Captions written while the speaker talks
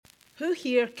Who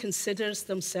here considers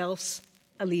themselves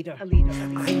a leader? I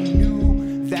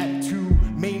knew that to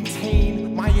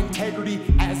maintain my integrity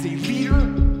as a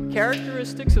leader,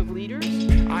 characteristics of leaders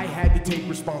I had to take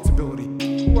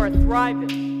responsibility. who are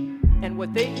thriving and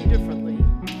what they do differently.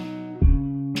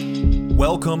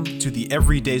 Welcome to the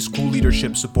Everyday School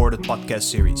Leadership Supported podcast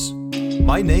series.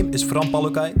 My name is Fran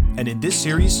Palukai, and in this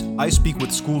series, I speak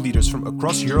with school leaders from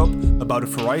across Europe about a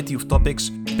variety of topics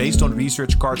based on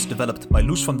research cards developed by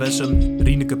Loes van Wessem,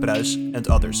 Rieneke Pruis, and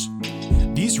others.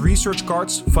 These research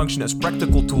cards function as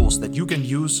practical tools that you can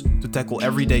use to tackle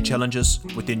everyday challenges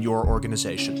within your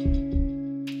organization.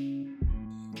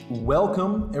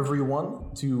 Welcome,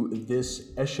 everyone, to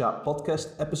this ESHA podcast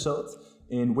episode,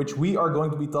 in which we are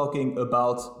going to be talking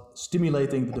about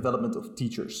stimulating the development of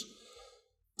teachers.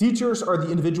 Teachers are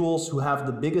the individuals who have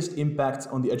the biggest impact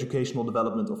on the educational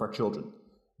development of our children.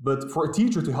 But for a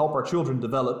teacher to help our children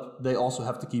develop, they also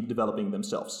have to keep developing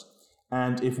themselves.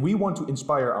 And if we want to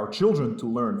inspire our children to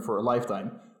learn for a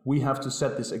lifetime, we have to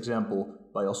set this example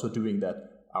by also doing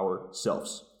that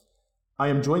ourselves. I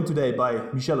am joined today by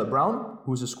Michelle Brown,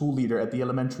 who is a school leader at the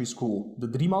elementary school De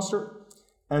Driemaster,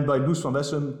 and by Loes van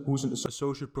Wessem, who is an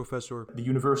associate professor at the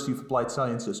University of Applied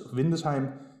Sciences of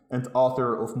Windesheim and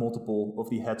author of multiple of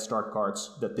the Head Start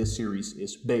cards that this series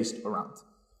is based around.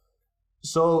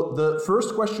 So the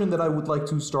first question that I would like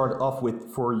to start off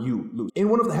with for you, Loes. In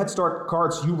one of the Head Start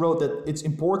cards, you wrote that it's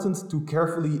important to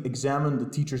carefully examine the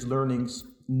teacher's learnings,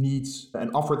 needs,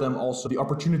 and offer them also the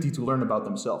opportunity to learn about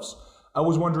themselves. I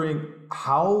was wondering,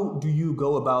 how do you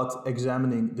go about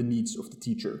examining the needs of the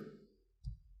teacher?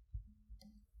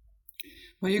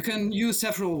 Well, you can use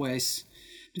several ways.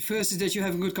 The first is that you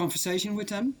have a good conversation with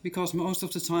them, because most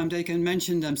of the time they can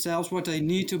mention themselves what they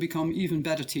need to become even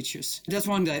better teachers. That's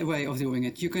one way of doing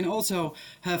it. You can also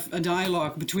have a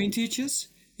dialogue between teachers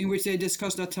in which they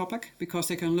discuss that topic, because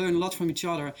they can learn a lot from each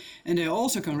other, and they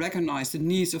also can recognize the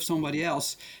needs of somebody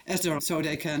else so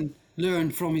they can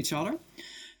learn from each other.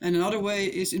 And another way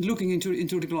is looking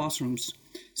into the classrooms.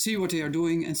 See what they are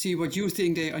doing and see what you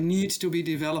think they need to be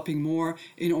developing more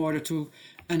in order to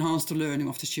enhance the learning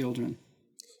of the children.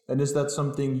 And is that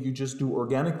something you just do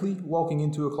organically, walking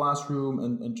into a classroom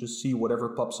and just see whatever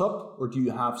pops up? Or do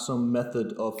you have some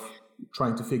method of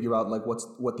trying to figure out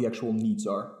what the actual needs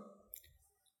are?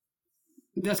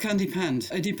 That can depend.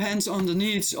 It depends on the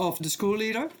needs of the school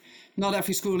leader. Not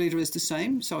every school leader is the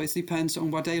same, so it depends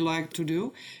on what they like to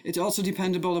do. It's also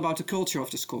dependable about the culture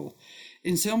of the school.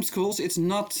 In some schools, it's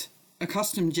not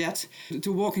accustomed yet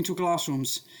to walk into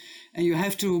classrooms. And you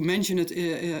have to mention it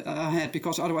ahead,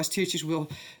 because otherwise teachers will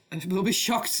be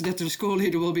shocked that the school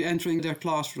leader will be entering their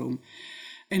classroom.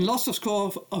 In lots of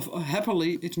schools,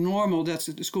 happily, it's normal that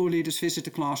the school leaders visit the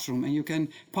classroom and you can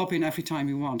pop in every time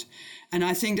you want. And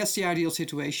I think that's the ideal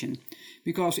situation,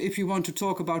 because if you want to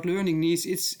talk about learning needs,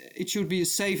 it should be a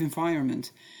safe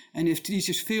environment. And if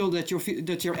teachers feel that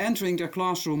you're entering their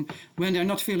classroom when they're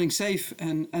not feeling safe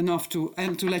enough to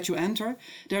let you enter,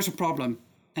 there's a problem.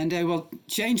 And they will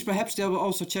change, perhaps they will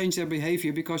also change their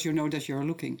behavior because you know that you're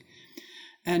looking.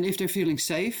 And if they're feeling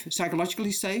safe,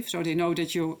 psychologically safe, so they know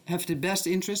that you have the best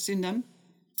interest in them,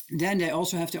 then they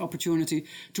also have the opportunity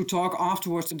to talk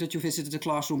afterwards that you visited the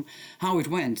classroom, how it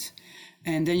went.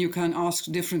 And then you can ask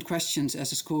different questions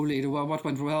as a school leader. Well, what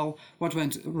went well? What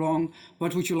went wrong?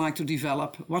 What would you like to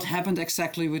develop? What happened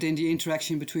exactly within the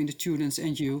interaction between the students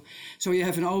and you? So you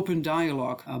have an open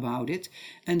dialogue about it.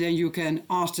 And then you can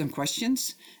ask them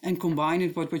questions and combine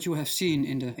it with what you have seen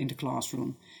in the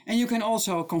classroom. And you can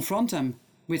also confront them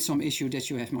with some issue that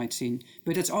you might seen.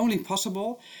 But it's only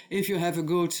possible if you have a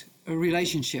good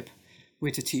relationship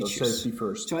with the teachers. So safety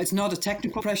first. So it's not a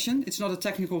technical question. It's not a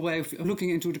technical way of looking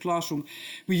into the classroom.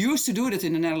 We used to do that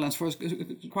in the Netherlands for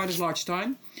quite a large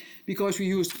time, because we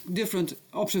used different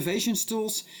observation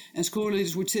tools, and school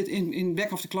leaders would sit in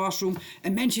back of the classroom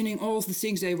and mentioning all the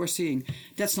things they were seeing.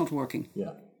 That's not working.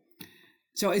 Yeah.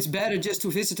 So it's better just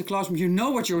to visit the classroom. You know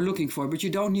what you're looking for, but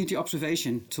you don't need the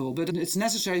observation tool. But it's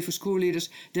necessary for school leaders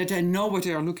that they know what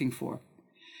they are looking for.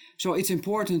 So it's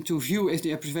important to view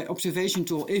the observation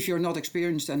tool if you're not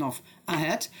experienced enough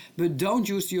ahead, but don't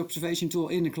use the observation tool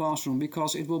in the classroom,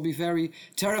 because it will be very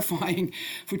terrifying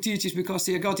for teachers, because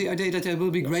they got the idea that they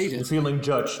will be graded. They're feeling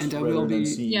judged, and they rather will than be.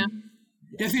 seen. Yeah.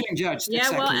 They're feeling judged. Yeah,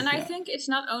 exactly. well, and I think it's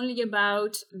not only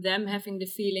about them having the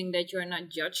feeling that you're not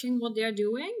judging what they're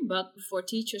doing, but for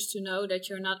teachers to know that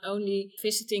you're not only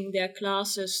visiting their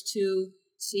classes to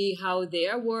see how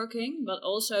they're working, but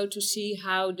also to see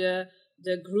how the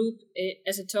group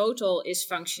as a total is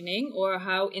functioning, or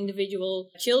how individual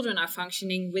children are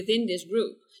functioning within this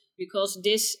group. because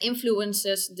this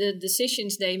influences the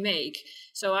decisions they make.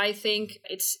 So I think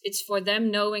it's for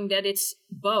them knowing that it's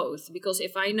both, because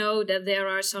if I know that there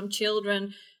are some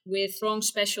children with strong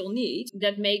special needs,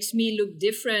 that makes me look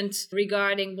different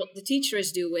regarding what the teacher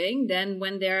is doing than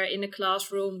when they're in a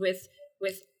classroom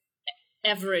with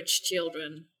average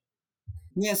children.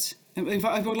 Yes, and if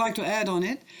I would like to add on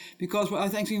it, because I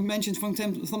think you mentioned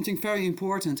something very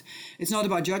important. It's not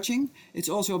about judging, it's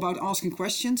also about asking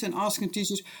questions and asking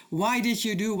teachers, why did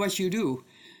you do what you do?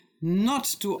 Not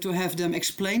to have them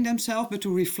explain themselves, but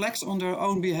to reflect on their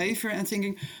own behavior and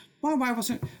thinking, why was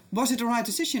it the right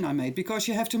decision I made? Because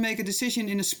you have to make a decision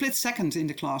in a split second in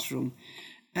the classroom.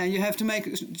 And you have to make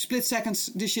split seconds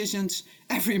decisions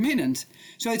every minute.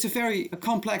 So it's a very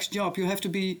complex job. You have to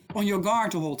be on your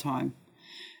guard the whole time.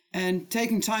 And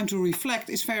taking time to reflect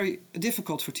is very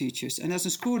difficult for teachers. And as a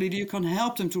school leader, you can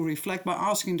help them to reflect by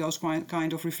asking those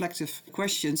kind of reflective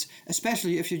questions,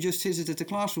 especially if you just visited the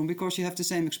classroom, because you have the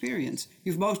same experience.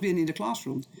 You've both been in the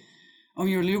classroom, and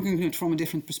you're looking at it from a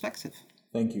different perspective.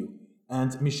 Thank you.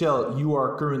 And Michelle, you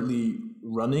are currently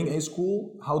running a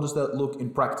school. How does that look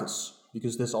in practice?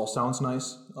 Because this all sounds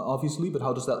nice, obviously, but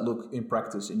how does that look in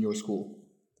practice in your school?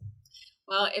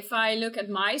 Well, if I look at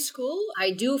my school,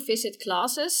 I do visit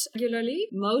classes regularly.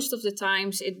 Most of the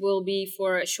times it will be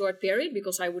for a short period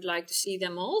because I would like to see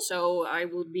them all. So I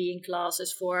would be in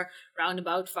classes for around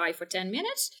about 5 or 10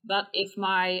 minutes. But if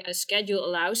my schedule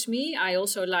allows me, I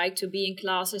also like to be in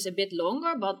classes a bit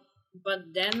longer. But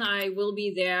then I will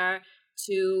be there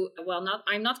to,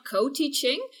 I'm not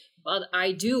co-teaching, but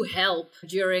I do help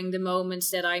during the moments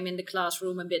that I'm in the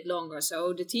classroom a bit longer.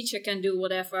 So the teacher can do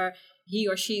whatever he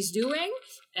or she's doing,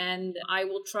 and I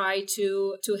will try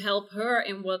to help her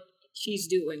in what she's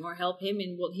doing or help him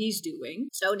in what he's doing.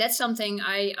 So that's something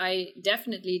I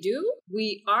definitely do.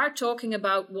 We are talking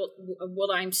about what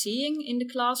I'm seeing in the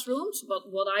classrooms, but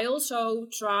what I also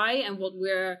try and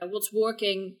what's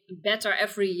working better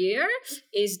every year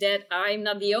is that I'm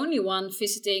not the only one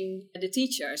visiting the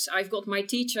teachers. I've got my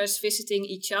teachers visiting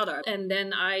each other, and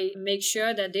then I make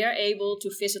sure that they're able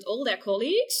to visit all their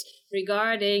colleagues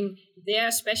regarding their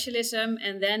specialism,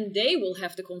 and then they will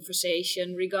have the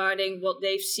conversation regarding what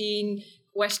they've seen,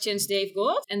 questions they've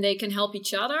got, and they can help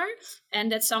each other. And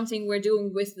that's something we're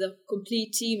doing with the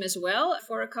complete team as well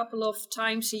for a couple of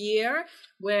times a year,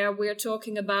 where we're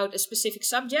talking about a specific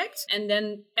subject, and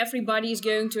then everybody is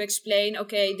going to explain,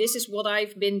 okay, this is what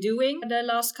I've been doing the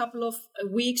last couple of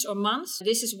weeks or months.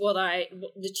 This is what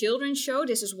the children show.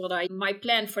 This is my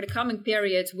plan for the coming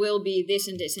period will be this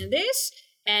and this and this.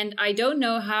 And I don't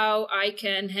know how I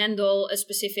can handle a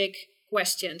specific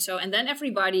question. And then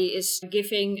everybody is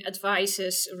giving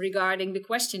advices regarding the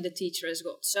question the teacher has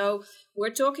got. So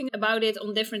we're talking about it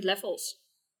on different levels.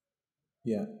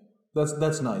 Yeah,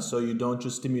 that's nice. So you don't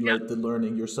just stimulate the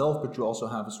learning yourself, but you also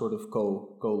have a sort of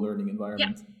co-learning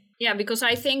environment. Yeah, because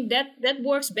I think that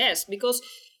works best. Because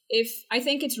I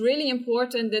think it's really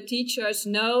important that teachers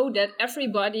know that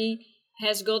everybody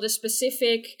has got a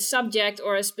specific subject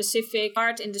or a specific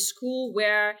part in the school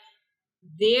where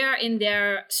they're in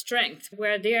their strength,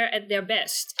 where they're at their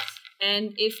best.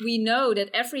 And if we know that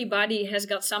everybody has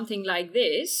got something like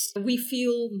this, we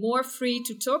feel more free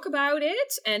to talk about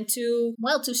it and to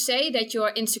say that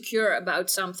you're insecure about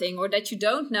something, or that you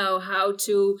don't know how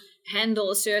to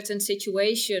handle a certain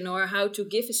situation or how to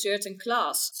give a certain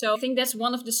class. So I think that's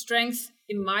one of the strengths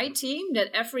in my team, that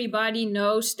everybody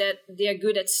knows that they're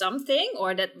good at something,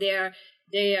 or that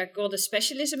they got a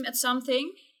specialism at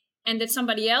something, and that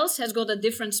somebody else has got a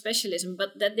different specialism, but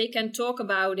that they can talk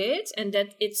about it, and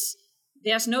that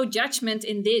there's no judgment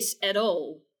in this at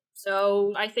all.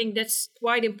 So I think that's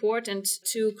quite important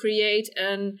to create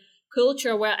a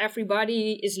culture where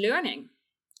everybody is learning.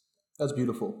 That's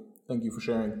beautiful. Thank you for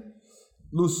sharing.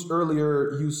 Luz,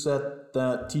 earlier you said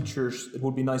that teachers, it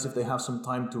would be nice if they have some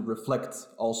time to reflect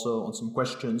also on some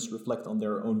questions, reflect on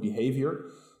their own behavior.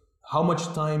 How much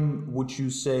time would you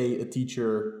say a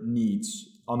teacher needs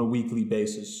on a weekly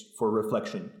basis for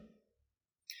reflection?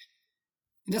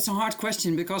 That's a hard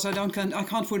question because I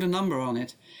can't put a number on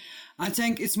it. I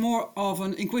think it's more of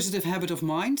an inquisitive habit of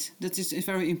mind that is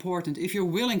very important. If you're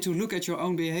willing to look at your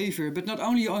own behavior, but not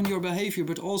only on your behavior,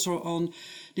 but also on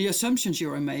the assumptions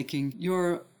you are making,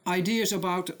 your ideas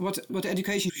about what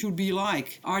education should be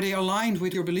like. Are they aligned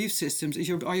with your belief systems?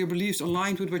 Are your beliefs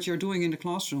aligned with what you're doing in the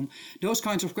classroom? Those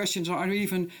kinds of questions are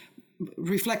even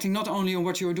reflecting not only on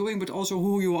what you're doing, but also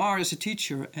who you are as a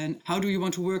teacher and how do you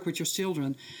want to work with your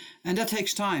children. And that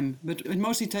takes time, but it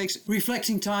mostly takes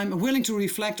reflecting time, willing to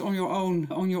reflect on your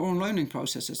own learning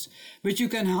processes. But you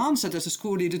can enhance it as a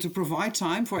school leader to provide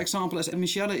time. For example, as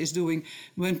Michelle is doing,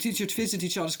 when teachers visit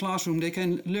each other's classroom, they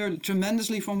can learn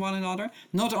tremendously from one another.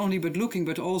 Not only but looking,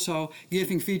 but also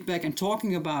giving feedback and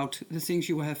talking about the things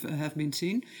you have been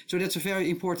seen. So that's a very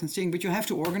important thing. But you have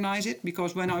to organize it,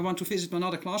 because when I want to visit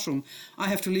another classroom, I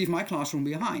have to leave my classroom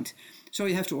behind. So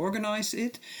you have to organize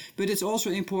it, but it's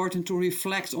also important to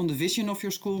reflect on the vision of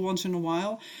your school once in a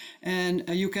while, and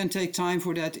you can take time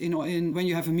for that in when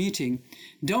you have a meeting.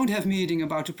 Don't have meeting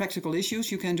about the practical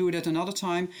issues. You can do it at another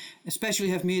time, especially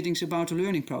have meetings about the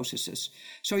learning processes.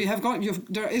 So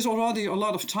there is already a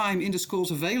lot of time in the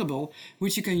schools available,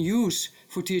 which you can use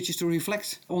for teachers to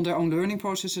reflect on their own learning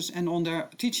processes and on their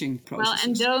teaching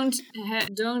processes. Well,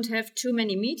 and don't have too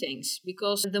many meetings,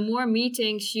 because the more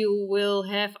meetings you will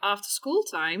have after school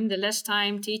time, the less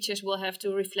time teachers will have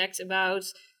to reflect about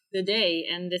the day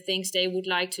and the things they would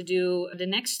like to do the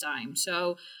next time.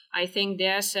 So I think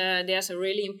there's a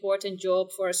really important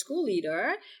job for a school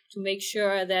leader to make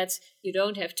sure that you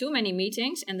don't have too many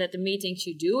meetings, and that the meetings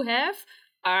you do have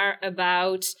are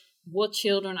about what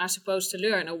children are supposed to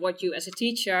learn, or what you as a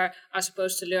teacher are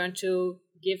supposed to learn to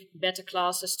give better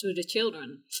classes to the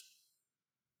children.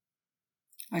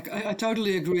 I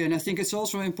totally agree, and I think it's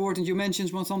also important. You mentioned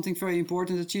something very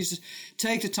important, that teachers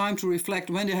take the time to reflect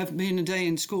when they have been a day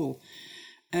in school.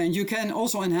 And you can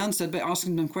also enhance that by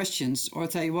asking them questions, or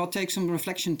take some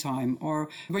reflection time. Or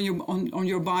when you're on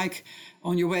your bike,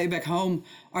 on your way back home,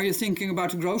 are you thinking about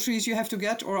the groceries you have to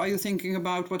get, or are you thinking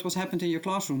about what was happened in your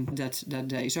classroom that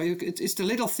day? So it's the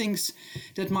little things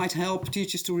that might help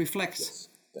teachers to reflect. Yes.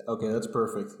 Okay, that's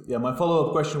perfect. Yeah, my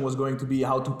follow-up question was going to be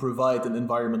how to provide an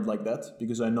environment like that,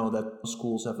 because I know that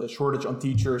schools have a shortage on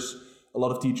teachers. A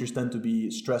lot of teachers tend to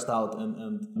be stressed out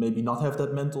and maybe not have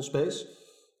that mental space.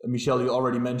 Michelle, you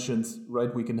already mentioned,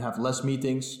 right, we can have less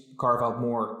meetings, carve out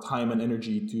more time and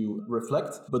energy to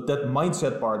reflect. But that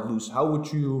mindset part, Loes, how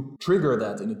would you trigger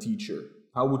that in a teacher?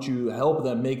 How would you help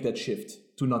them make that shift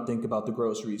to not think about the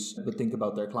groceries, but think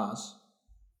about their class?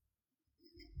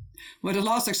 Well, the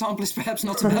last example is perhaps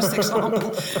not the best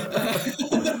example.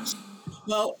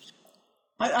 Well,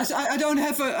 I don't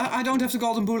have the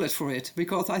golden bullet for it,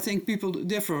 because I think people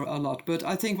differ a lot. But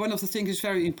I think one of the things is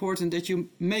very important, that you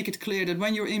make it clear that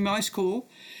when you're in my school,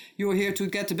 you're here to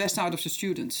get the best out of the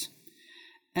students.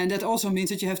 And that also means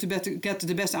that you have to get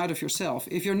the best out of yourself.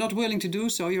 If you're not willing to do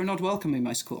so, you're not welcome in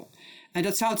my school. And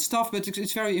that sounds tough, but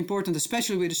it's very important,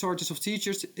 especially with the shortage of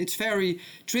teachers. It's very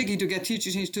tricky to get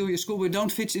teachers into your school who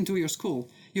don't fit into your school.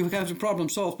 You have the problem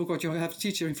solved because you have a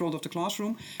teacher in front of the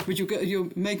classroom, but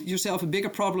you make yourself a bigger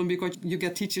problem because you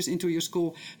get teachers into your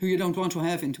school who you don't want to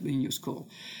have in your school.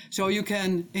 So you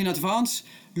can, in advance,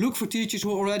 look for teachers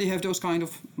who already have those kind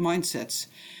of mindsets.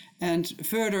 And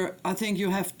further, I think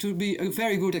you have to be a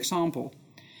very good example.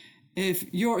 If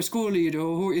you're a school leader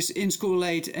who is in school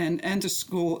late and enters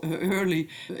school early,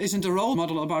 isn't a role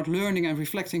model about learning and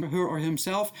reflecting her or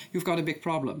himself, you've got a big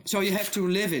problem. So you have to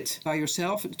live it by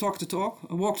yourself, talk the talk,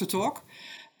 walk the talk.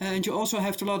 And you also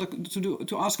have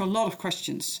to ask a lot of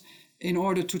questions in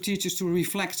order to teachers to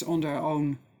reflect on their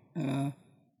own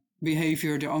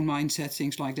behavior, their own mindset,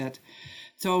 things like that.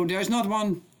 So there's not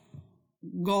one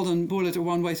golden bullet or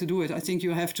one way to do it. I think you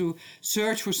have to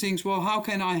search for things. Well, how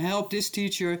can I help this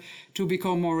teacher to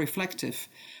become more reflective?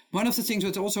 One of the things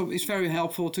that also is very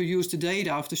helpful to use the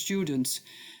data of the students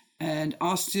and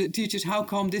ask the teachers, how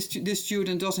come this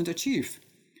student doesn't achieve?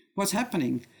 What's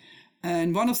happening?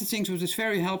 And one of the things which is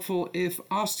very helpful if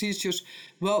ask teachers,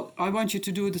 well, I want you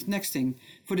to do the next thing.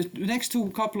 For the next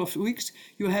couple of weeks,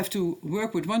 you have to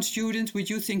work with one student which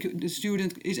you think the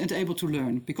student isn't able to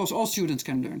learn, because all students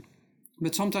can learn.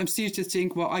 But sometimes teachers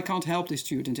think, well, I can't help this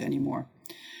student anymore.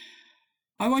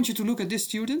 I want you to look at this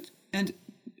student and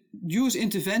use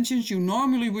interventions you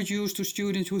normally would use to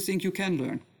students who think you can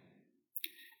learn.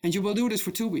 And you will do this for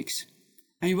 2 weeks.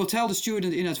 And you will tell the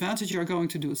student in advance that you are going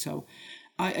to do so.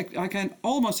 I can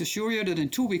almost assure you that in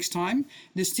 2 weeks' time,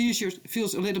 this teacher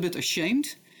feels a little bit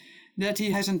ashamed that he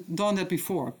hasn't done that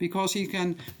before, because he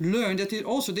can learn that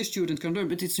this student can learn,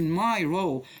 but it's in my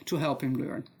role to help him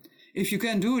learn. If you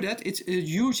can do that, it's a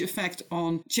huge effect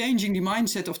on changing the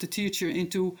mindset of the teacher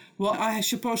into, well, I'm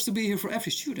supposed to be here for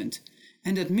every student.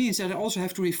 And that means that I also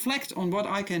have to reflect on what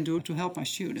I can do to help my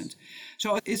student.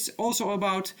 So it's also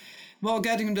about, well,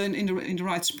 getting them in the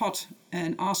right spot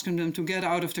and asking them to get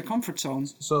out of their comfort zone.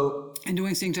 And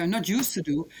doing things they're not used to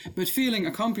do, but feeling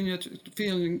accompanied,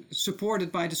 feeling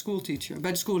supported by the school teacher,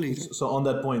 by the school leader. So on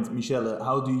that point, Michelle,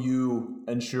 how do you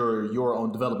ensure your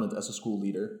own development as a school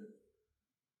leader?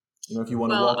 You know, if you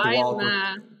want to walk the walk.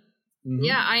 Mm-hmm.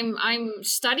 Yeah, I'm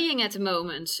studying at the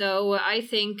moment, so I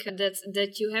think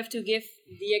that you have to give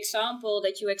the example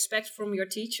that you expect from your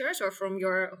teachers or from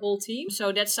your whole team.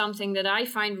 So that's something that I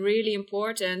find really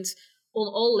important on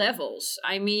all levels.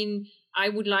 I mean, I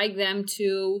would like them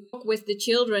to work with the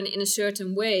children in a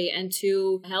certain way and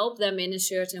to help them in a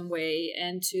certain way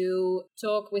and to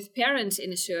talk with parents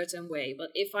in a certain way. But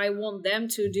if I want them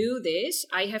to do this,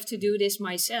 I have to do this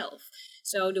myself.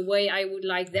 So the way I would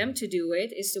like them to do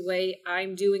it is the way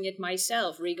I'm doing it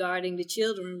myself, regarding the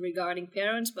children, regarding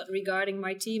parents, but regarding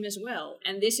my team as well.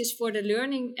 And this is for the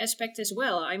learning aspect as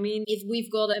well. I mean, if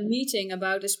we've got a meeting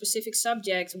about a specific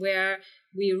subject where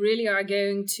we really are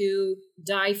going to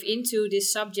dive into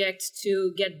this subject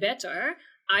to get better,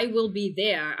 I will be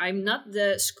there. I'm not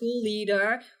the school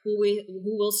leader who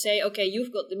will say, okay,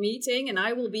 you've got the meeting and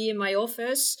I will be in my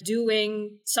office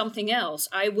doing something else.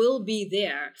 I will be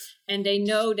there. And they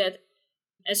know that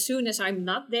as soon as I'm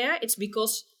not there, it's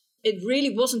because it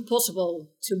really wasn't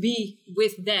possible to be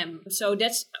with them. So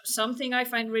that's something I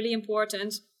find really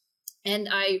important. And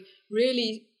I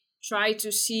really try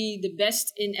to see the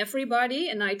best in everybody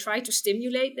and I try to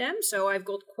stimulate them. So I've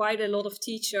got quite a lot of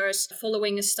teachers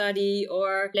following a study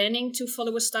or planning to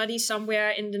follow a study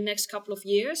somewhere in the next couple of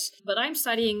years. But I'm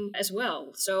studying as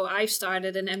well. So I've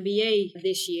started an MBA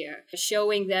this year,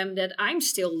 showing them that I'm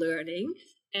still learning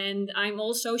and I'm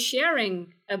also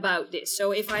sharing about this.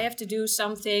 So if I have to do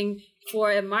something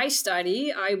for my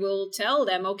study, I will tell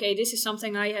them, okay, this is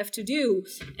something I have to do,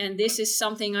 and this is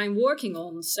something I'm working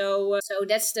on. So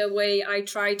that's the way I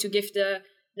try to give the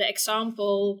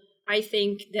example. I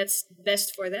think that's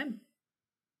best for them.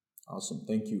 Awesome,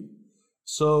 thank you.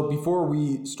 So before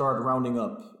we start rounding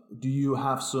up, do you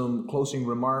have some closing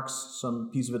remarks,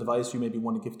 some piece of advice you maybe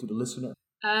want to give to the listener?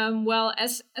 Well,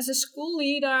 as a school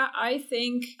leader, I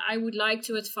think I would like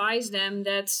to advise them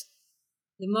that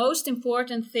the most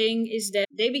important thing is that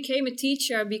they became a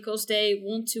teacher because they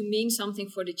want to mean something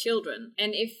for the children.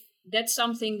 And if that's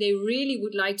something they really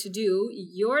would like to do,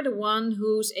 you're the one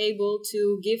who's able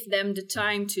to give them the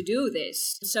time to do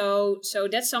this. So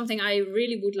that's something I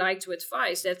really would like to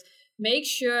advise, that make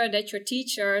sure that your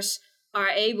teachers are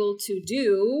able to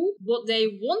do what they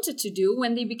wanted to do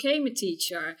when they became a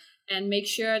teacher. And make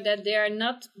sure that they are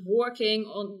not working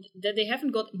on, that they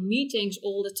haven't got meetings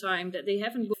all the time, that they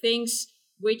haven't got things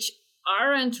which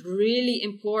aren't really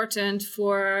important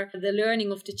for the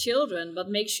learning of the children, but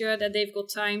make sure that they've got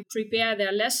time to prepare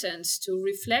their lessons, to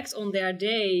reflect on their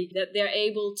day, that they're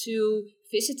able to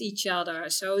visit each other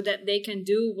so that they can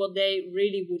do what they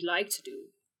really would like to do.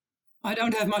 I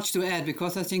don't have much to add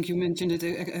because I think you mentioned it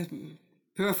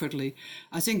perfectly.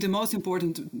 I think the most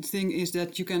important thing is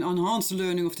that you can enhance the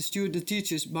learning of the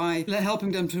teachers by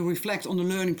helping them to reflect on the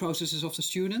learning processes of the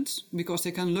students, because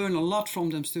they can learn a lot from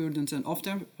them students and of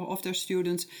their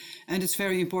students. And it's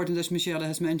very important, as Michelle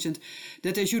has mentioned,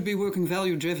 that they should be working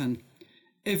value driven.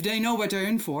 If they know what they're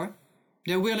in for,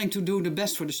 they're willing to do the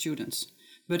best for the students.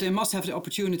 But they must have the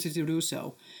opportunity to do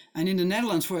so. And in the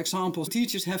Netherlands, for example,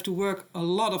 teachers have to work a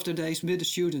lot of their days with the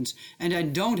students, and they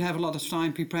don't have a lot of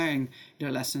time preparing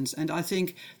their lessons. And I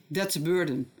think that's a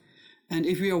burden. And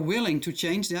if we are willing to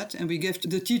change that and we give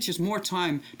the teachers more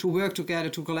time to work together,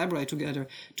 to collaborate together,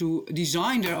 to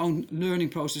design their own learning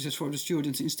processes for the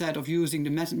students instead of using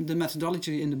the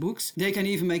methodology in the books, they can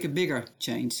even make a bigger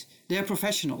change. They're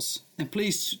professionals, and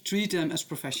please treat them as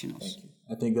professionals. Thank you.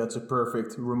 I think that's a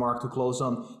perfect remark to close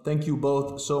on. Thank you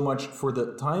both so much for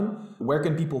the time. Where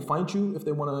can people find you if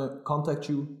they want to contact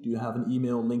you? Do you have an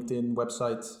email, LinkedIn,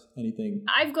 website, anything?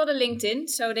 I've got a LinkedIn,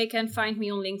 so they can find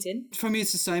me on LinkedIn. For me,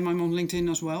 it's the same. I'm on LinkedIn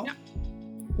as well. Yeah.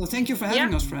 Well, thank you for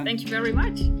having us, Fran. Thank you very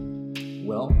much.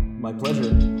 Well, my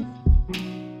pleasure.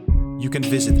 You can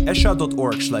visit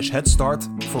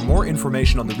esha.org/headstart for more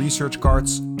information on the research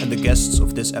cards and the guests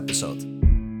of this episode.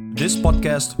 This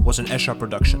podcast was an Esha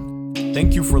production.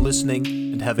 Thank you for listening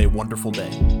and have a wonderful day.